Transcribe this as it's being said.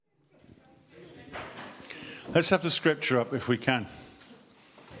Let's have the scripture up if we can.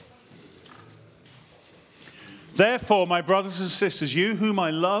 Therefore, my brothers and sisters, you whom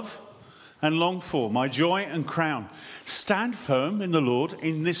I love and long for, my joy and crown, stand firm in the Lord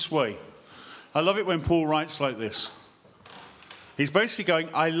in this way. I love it when Paul writes like this. He's basically going,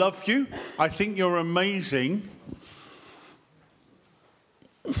 I love you. I think you're amazing.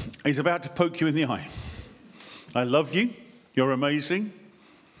 He's about to poke you in the eye. I love you. You're amazing.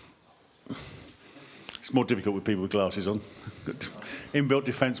 It's more difficult with people with glasses on. Inbuilt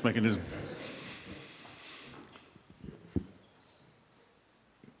defense mechanism.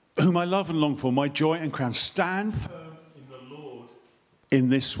 Whom I love and long for, my joy and crown. Stand firm in the Lord in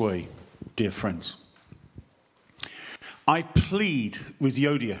this way, dear friends. I plead with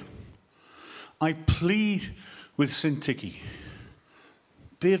Yodia. I plead with Syntyche.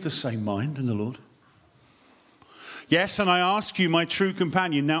 Be of the same mind in the Lord. Yes, and I ask you, my true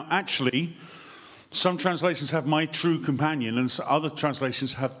companion. Now, actually, some translations have my true companion, and other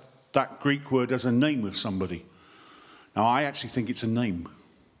translations have that Greek word as a name of somebody. Now, I actually think it's a name.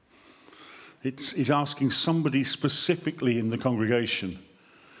 He's asking somebody specifically in the congregation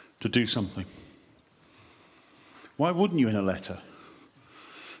to do something. Why wouldn't you in a letter?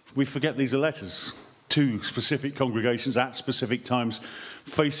 We forget these are letters to specific congregations at specific times,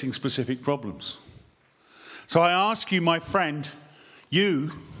 facing specific problems. So I ask you, my friend,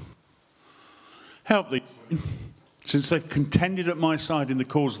 you, help these women, since they've contended at my side in the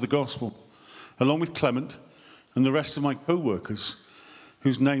cause of the gospel, along with Clement and the rest of my co-workers,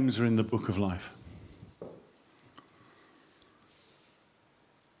 whose names are in the book of life.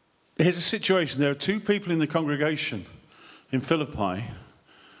 Here's a situation. There are two people in the congregation in Philippi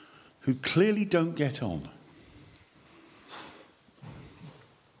who clearly don't get on.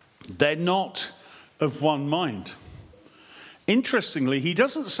 They're not of one mind. Interestingly, he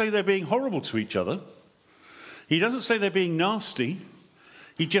doesn't say they're being horrible to each other. He doesn't say they're being nasty.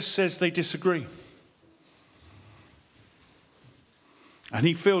 He just says they disagree. And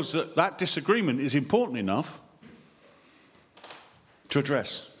he feels that that disagreement is important enough to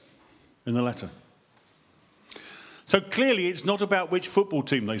address in the letter. So clearly it's not about which football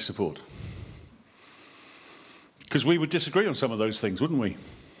team they support. Because we would disagree on some of those things, wouldn't we?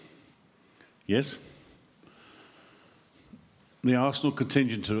 Yes? The Arsenal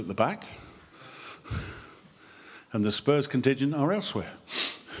contingent are at the back, and the Spurs contingent are elsewhere.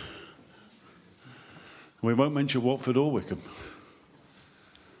 We won't mention Watford or Wickham.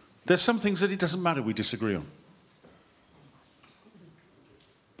 There's some things that it doesn't matter we disagree on.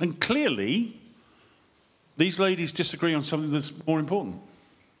 And clearly, these ladies disagree on something that's more important.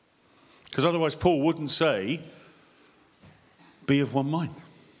 Because otherwise Paul wouldn't say, be of one mind.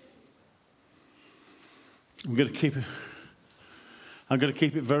 I'm going to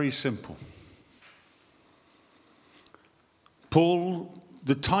keep it very simple. Paul,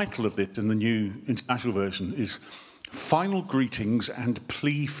 the title of this in the New International Version is Final Greetings and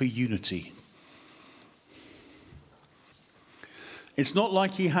Plea for Unity. It's not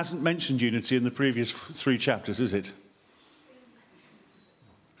like he hasn't mentioned unity in the previous 3 chapters, is it?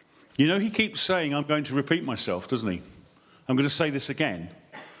 You know, he keeps saying, I'm going to repeat myself, doesn't he? I'm going to say this again.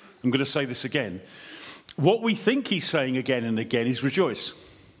 I'm going to say this again. What we think he's saying again and again is rejoice.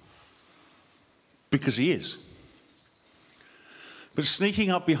 Because he is. But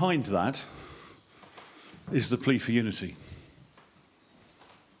sneaking up behind that is the plea for unity.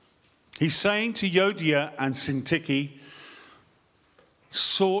 He's saying to Yodia and Syntyche,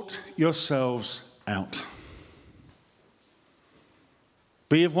 sort yourselves out.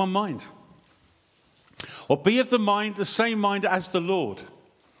 Be of one mind. Or be of the same mind as the Lord.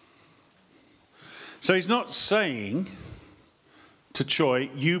 So he's not saying to Choi,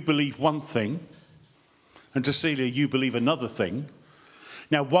 you believe one thing, and to Celia, you believe another thing.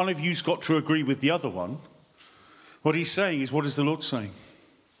 Now, one of you's got to agree with the other one. What he's saying is, what is the Lord saying?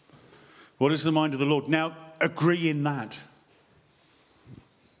 What is the mind of the Lord? Now, agree in that.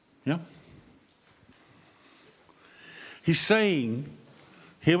 Yeah? He's saying,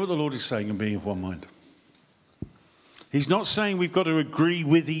 hear what the Lord is saying and be of one mind. He's not saying we've got to agree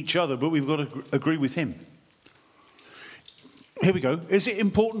with each other, but we've got to agree with him. Here we go. Is it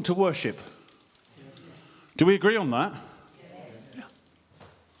important to worship? Yes. Do we agree on that? Yes.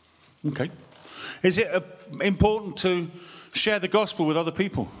 Yeah. Okay. Is it important to share the gospel with other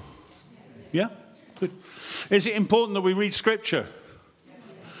people? Yeah? Good. Is it important that we read scripture?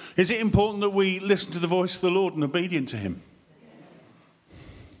 Is it important that we listen to the voice of the Lord and obedient to him?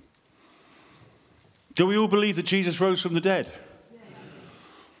 Do we all believe that Jesus rose from the dead?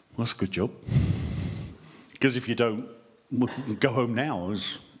 Well, that's a good job. Because if you don't, go home now.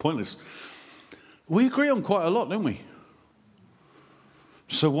 It's pointless. We agree on quite a lot, don't we?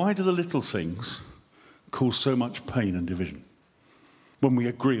 So why do the little things cause so much pain and division when we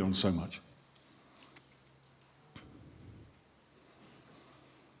agree on so much?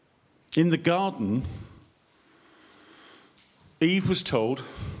 In the garden, Eve was told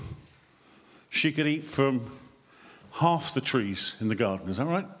she could eat from half the trees in the garden. Is that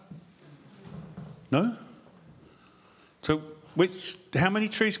right? No? So how many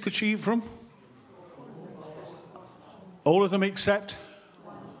trees could she eat from? All of them except?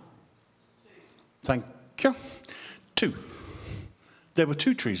 Thank you. 2. There were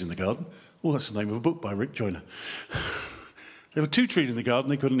 2 trees in the garden. Oh, that's the name of a book by Rick Joyner. There were 2 trees in the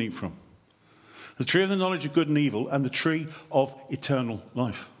garden they couldn't eat from. The tree of the knowledge of good and evil and the tree of eternal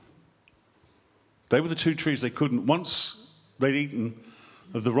life. They were the 2 trees they couldn't. Once they'd eaten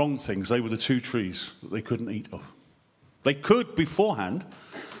of the wrong things, they were the 2 trees that they couldn't eat of. They could beforehand,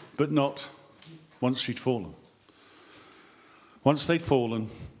 but not once she'd fallen. Once they'd fallen,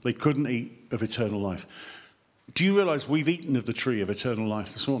 they couldn't eat of eternal life. Do you realize we've eaten of the tree of eternal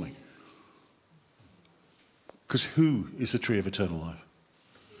life this morning? Because who is the tree of eternal life?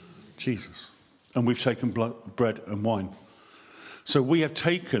 Jesus. And we've taken bread and wine. So we have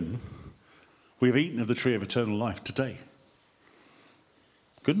eaten of the tree of eternal life today.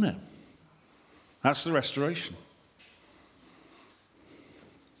 Good, isn't it? That's the restoration.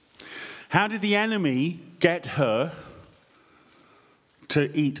 How did the enemy get her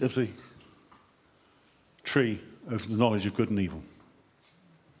to eat of the tree of the knowledge of good and evil?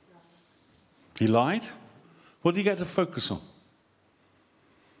 He lied. What did he get to focus on?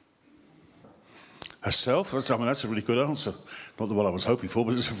 Herself? That's a really good answer. Not the one I was hoping for,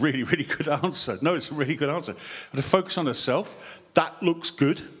 but it's a really, really good answer. No, it's a really good answer. But to focus on herself, that looks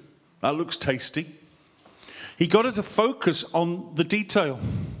good. That looks tasty. He got her to focus on the detail.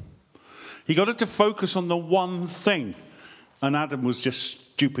 He got her to focus on the one thing. And Adam was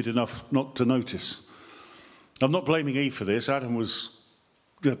just stupid enough not to notice. I'm not blaming Eve for this. Adam was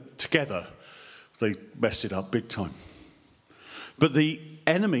together. They messed it up big time. But the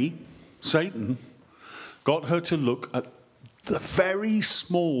enemy, Satan, got her to look at the very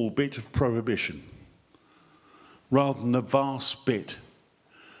small bit of prohibition rather than the vast bit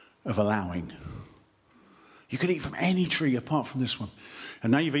of allowing. You can eat from any tree apart from this one.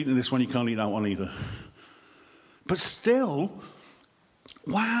 And now you've eaten this one, you can't eat that one either. But still,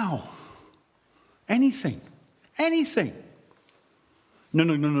 wow. Anything. No.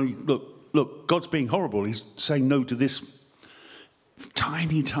 Look, God's being horrible. He's saying no to this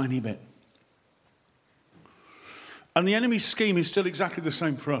tiny, tiny bit. And the enemy's scheme is still exactly the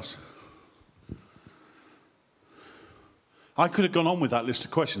same for us. I could have gone on with that list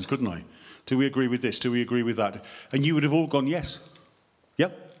of questions, couldn't I? Do we agree with this? Do we agree with that? And you would have all gone, yes.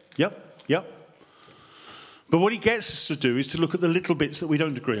 Yep. But what he gets us to do is to look at the little bits that we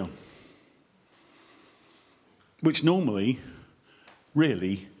don't agree on. Which normally,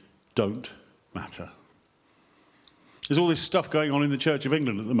 really, don't matter. There's all this stuff going on in the Church of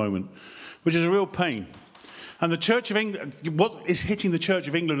England at the moment, which is a real pain. And the Church of England, what is hitting the Church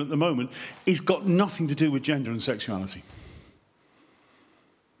of England at the moment, is got nothing to do with gender and sexuality.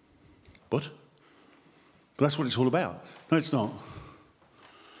 But that's what it's all about. No, it's not.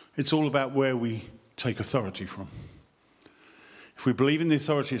 It's all about where we take authority from. If we believe in the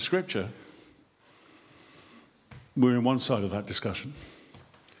authority of Scripture, we're in one side of that discussion.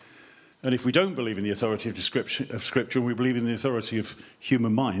 And if we don't believe in the authority of Scripture, and we believe in the authority of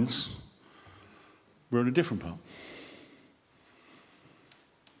human minds, we're in a different part.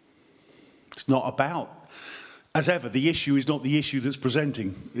 It's not about, as ever, the issue is not the issue that's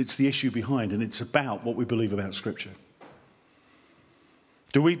presenting, it's the issue behind, and it's about what we believe about Scripture.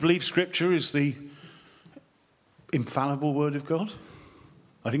 Do we believe Scripture is the infallible Word of God?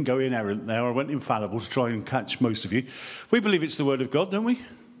 I didn't go inerrant there, I went infallible to try and catch most of you. We believe it's the Word of God, don't we?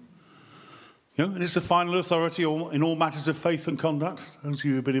 You know, and it's the final authority in all matters of faith and conduct. Those of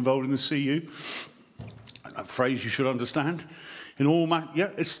you who have been involved in the CU, a phrase you should understand. In all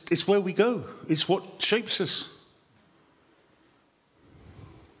it's where we go. It's what shapes us.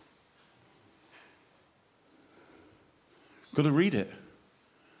 We've got to read it.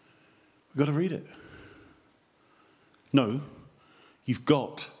 We've got to read it. No, you've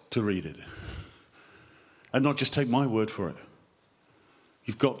got to read it. And not just take my word for it.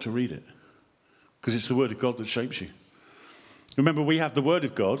 You've got to read it. Because it's the Word of God that shapes you. Remember, we have the Word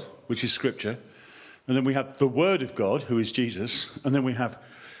of God, which is Scripture. And then we have the Word of God, who is Jesus. And then we have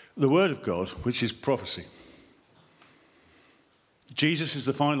the Word of God, which is prophecy. Jesus is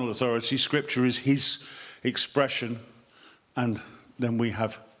the final authority. Scripture is his expression. And then we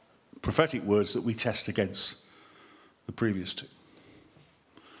have prophetic words that we test against the previous two.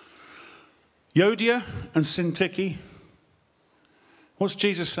 Euodia and Syntyche. What's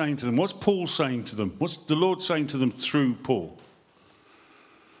Jesus saying to them? What's Paul saying to them? What's the Lord saying to them through Paul?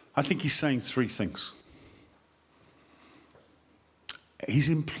 I think he's saying three things. He's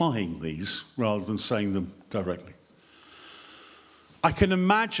implying these rather than saying them directly. I can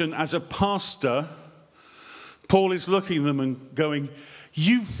imagine as a pastor, Paul is looking at them and going,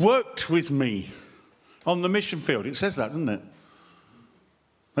 you've worked with me on the mission field. It says that, doesn't it?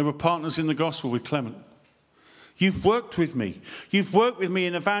 They were partners in the gospel with Clement. You've worked with me. You've worked with me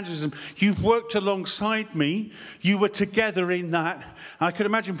in evangelism. You've worked alongside me. You were together in that. I could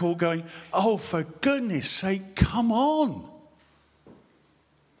imagine Paul going, oh, for goodness sake, come on.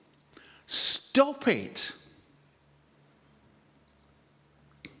 Stop it.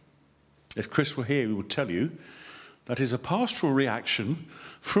 If Chris were here, he would tell you that is a pastoral reaction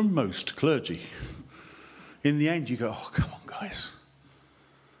from most clergy. In the end, you go, oh, come on, guys.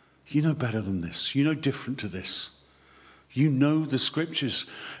 You know better than this. You know different to this. You know the scriptures.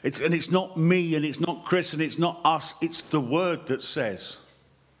 And it's not me, and it's not Chris, and it's not us. It's the word that says,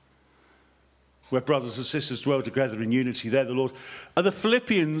 where brothers and sisters dwell together in unity, there the Lord. Are the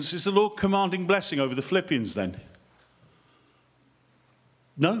Philippians, is the Lord commanding blessing over the Philippians then?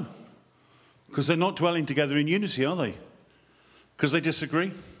 No. Because they're not dwelling together in unity, are they? Because they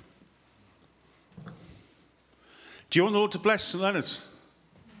disagree. Do you want the Lord to bless St. Leonard's?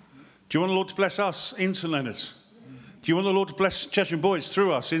 Do you want the Lord to bless us in St. Leonard's? Do you want the Lord to bless Cheshire Boys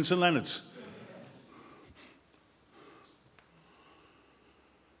through us in St. Leonard's?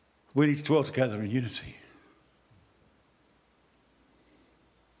 We need to dwell together in unity.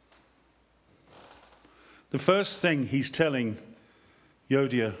 The first thing he's telling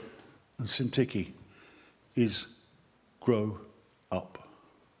Euodia and Syntyche is grow up.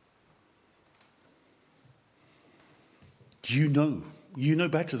 You know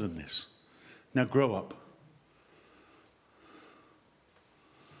better than this. Now grow up.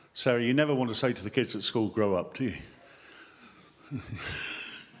 Sarah, you never want to say to the kids at school, grow up, do you?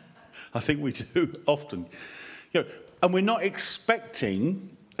 I think we do often. You know, and we're not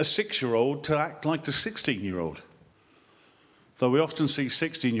expecting a 6-year-old to act like a 16-year-old. Though we often see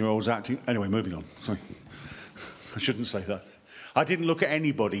 16-year-olds acting... Anyway, moving on. Sorry. I shouldn't say that. I didn't look at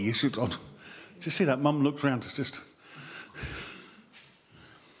anybody. You should... Did you see that? Mum looked round. It's just...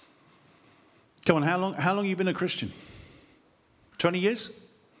 Come on, how long have you been a Christian? 20 years?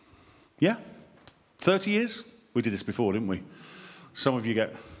 Yeah? 30 years? We did this before, didn't we? Some of you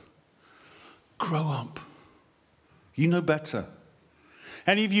get... Grow up. You know better.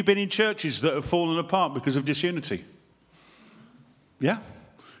 Any of you been in churches that have fallen apart because of disunity? Yeah?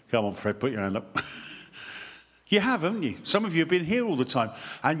 Come on, Fred, put your hand up. You have, haven't you? Some of you have been here all the time,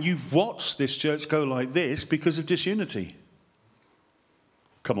 and you've watched this church go like this because of disunity.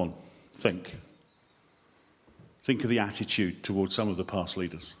 Come on, think. Think of the attitude towards some of the past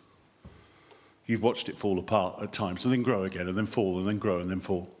leaders. You've watched it fall apart at times, and then grow again, and then fall, and then grow, and then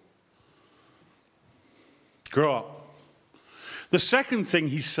fall. Grow up. The second thing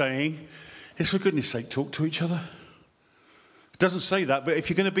he's saying is, for goodness sake, talk to each other. It doesn't say that, but if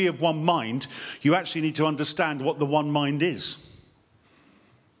you're going to be of one mind, you actually need to understand what the one mind is.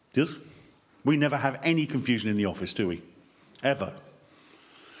 Yes? We never have any confusion in the office, do we? Ever.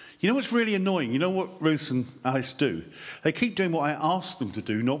 You know what's really annoying? You know what Ruth and Alice do? They keep doing what I ask them to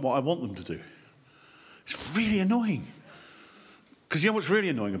do, not what I want them to do. It's really annoying. Because you know what's really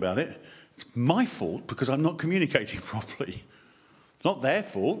annoying about it? It's my fault because I'm not communicating properly. It's not their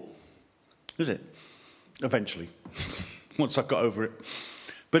fault, is it? Eventually. Once I've got over it.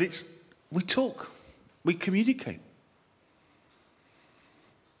 But we talk. We communicate.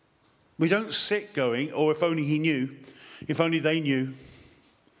 We don't sit going, oh, if only he knew. If only they knew.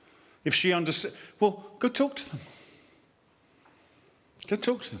 If she understood. Well, go talk to them. Go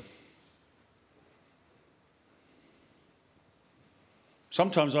talk to them.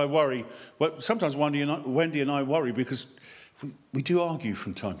 Sometimes I worry. Well, sometimes Wendy and I worry because we do argue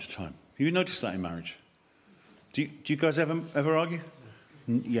from time to time. Have you noticed that in marriage? Do you guys ever argue?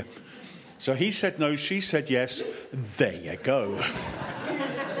 Yeah. So he said no, she said yes. There you go.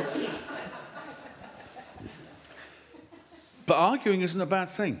 But arguing isn't a bad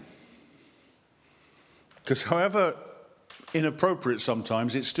thing. Because however inappropriate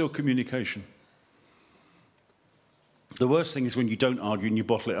sometimes, it's still communication. The worst thing is when you don't argue and you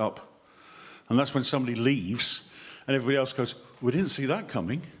bottle it up. And that's when somebody leaves and everybody else goes, we didn't see that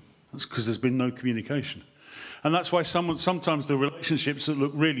coming. That's because there's been no communication. And that's why sometimes the relationships that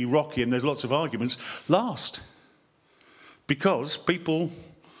look really rocky and there's lots of arguments last. Because people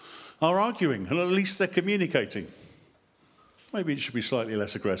are arguing, and at least they're communicating. Maybe it should be slightly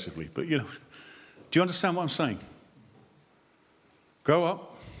less aggressively, but do you understand what I'm saying? Grow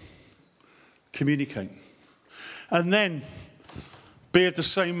up, communicate, and then be of the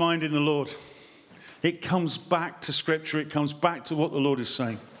same mind in the Lord. It comes back to Scripture, it comes back to what the Lord is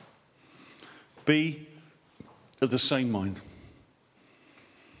saying. Be of the same mind.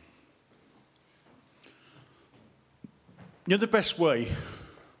 The best way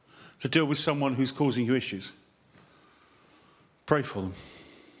to deal with someone who's causing you issues? Pray for them.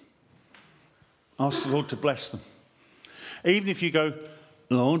 Ask the Lord to bless them. Even if you go,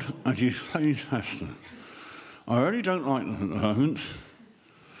 Lord, as you say, Pastor, I really don't like them at the moment.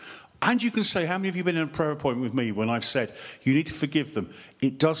 And you can say, how many of you have been in a prayer appointment with me when I've said, you need to forgive them?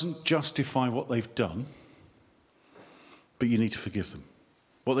 It doesn't justify what they've done, but you need to forgive them.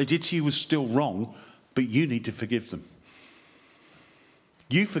 What they did to you was still wrong, but you need to forgive them.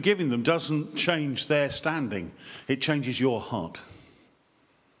 You forgiving them doesn't change their standing. It changes your heart.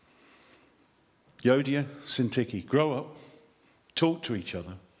 Euodia, Syntyche, grow up, talk to each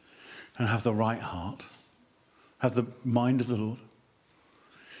other, and have the right heart. Have the mind of the Lord.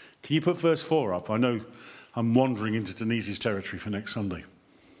 Can you put verse 4 up? I know I'm wandering into Denise's territory for next Sunday.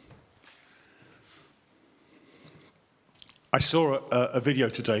 I saw a video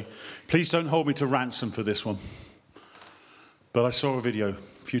today. Please don't hold me to ransom for this one. But I saw a video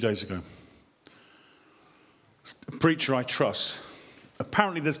a few days ago. A preacher I trust.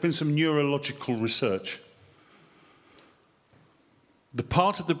 Apparently there's been some neurological research. The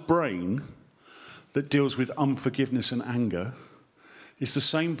part of the brain that deals with unforgiveness and anger is the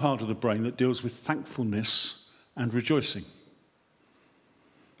same part of the brain that deals with thankfulness and rejoicing.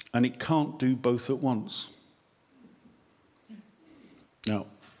 And it can't do both at once. Now,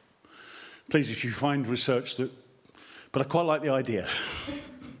 please, if you find research that... But I quite like the idea.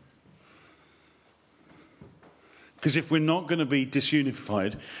 Because if we're not going to be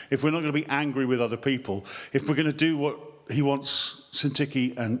disunified, if we're not going to be angry with other people, if we're going to do what he wants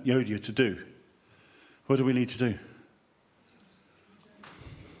Syntyche and Euodia to do, what do we need to do?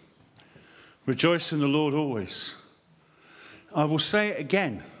 Rejoice in the Lord always. I will say it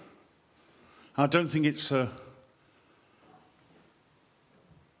again. I don't think it's a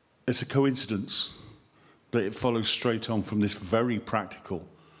coincidence that it follows straight on from this very practical.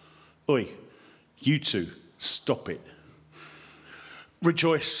 Oi, you two, stop it.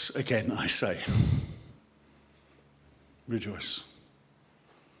 Rejoice again, I say. Rejoice.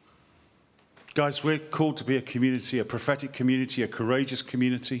 Guys, we're called to be a community, a prophetic community, a courageous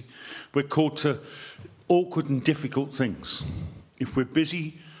community. We're called to awkward and difficult things. If we're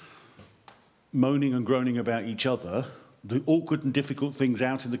busy moaning and groaning about each other, the awkward and difficult things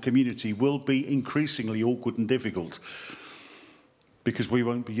out in the community will be increasingly awkward and difficult because we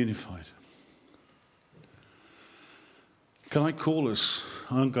won't be unified. Can I call us?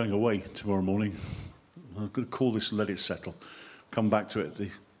 I'm going away tomorrow morning. I'm going to call this and let it settle. Come back to it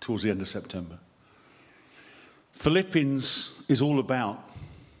towards the end of September. Philippians is all about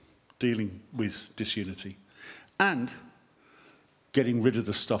dealing with disunity and getting rid of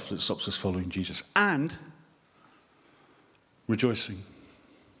the stuff that stops us following Jesus and rejoicing.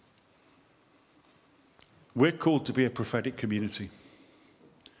 We're called to be a prophetic community.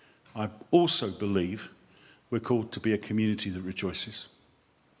 I also believe we're called to be a community that rejoices.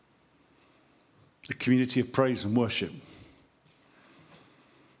 A community of praise and worship.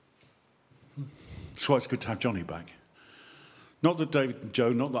 That's why it's good to have Johnny back. Not that David and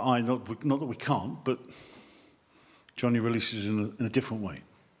Joe, not that we can't, but Johnny releases in a different way.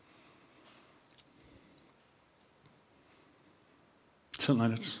 St.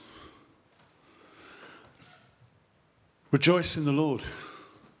 Leonard's. Rejoice in the Lord,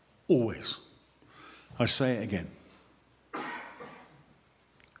 always. I say it again.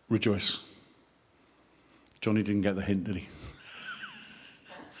 Rejoice. Johnny didn't get the hint, did he?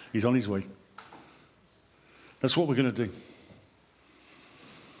 He's on his way. That's what we're going to do.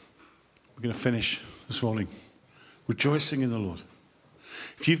 We're going to finish this morning rejoicing in the Lord.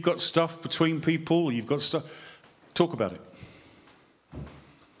 If you've got stuff between people, you've got stuff, talk about it.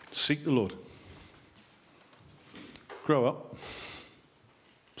 Seek the Lord. Grow up.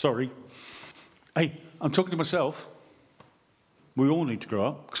 Sorry. Hey, I'm talking to myself. We all need to grow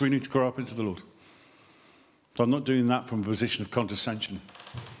up because we need to grow up into the Lord. So I'm not doing that from a position of condescension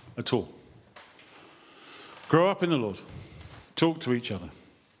at all. Grow up in the Lord. Talk to each other.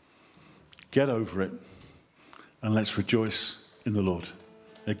 Get over it. And let's rejoice in the Lord.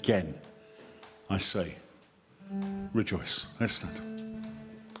 Again, I say, rejoice. Let's stand.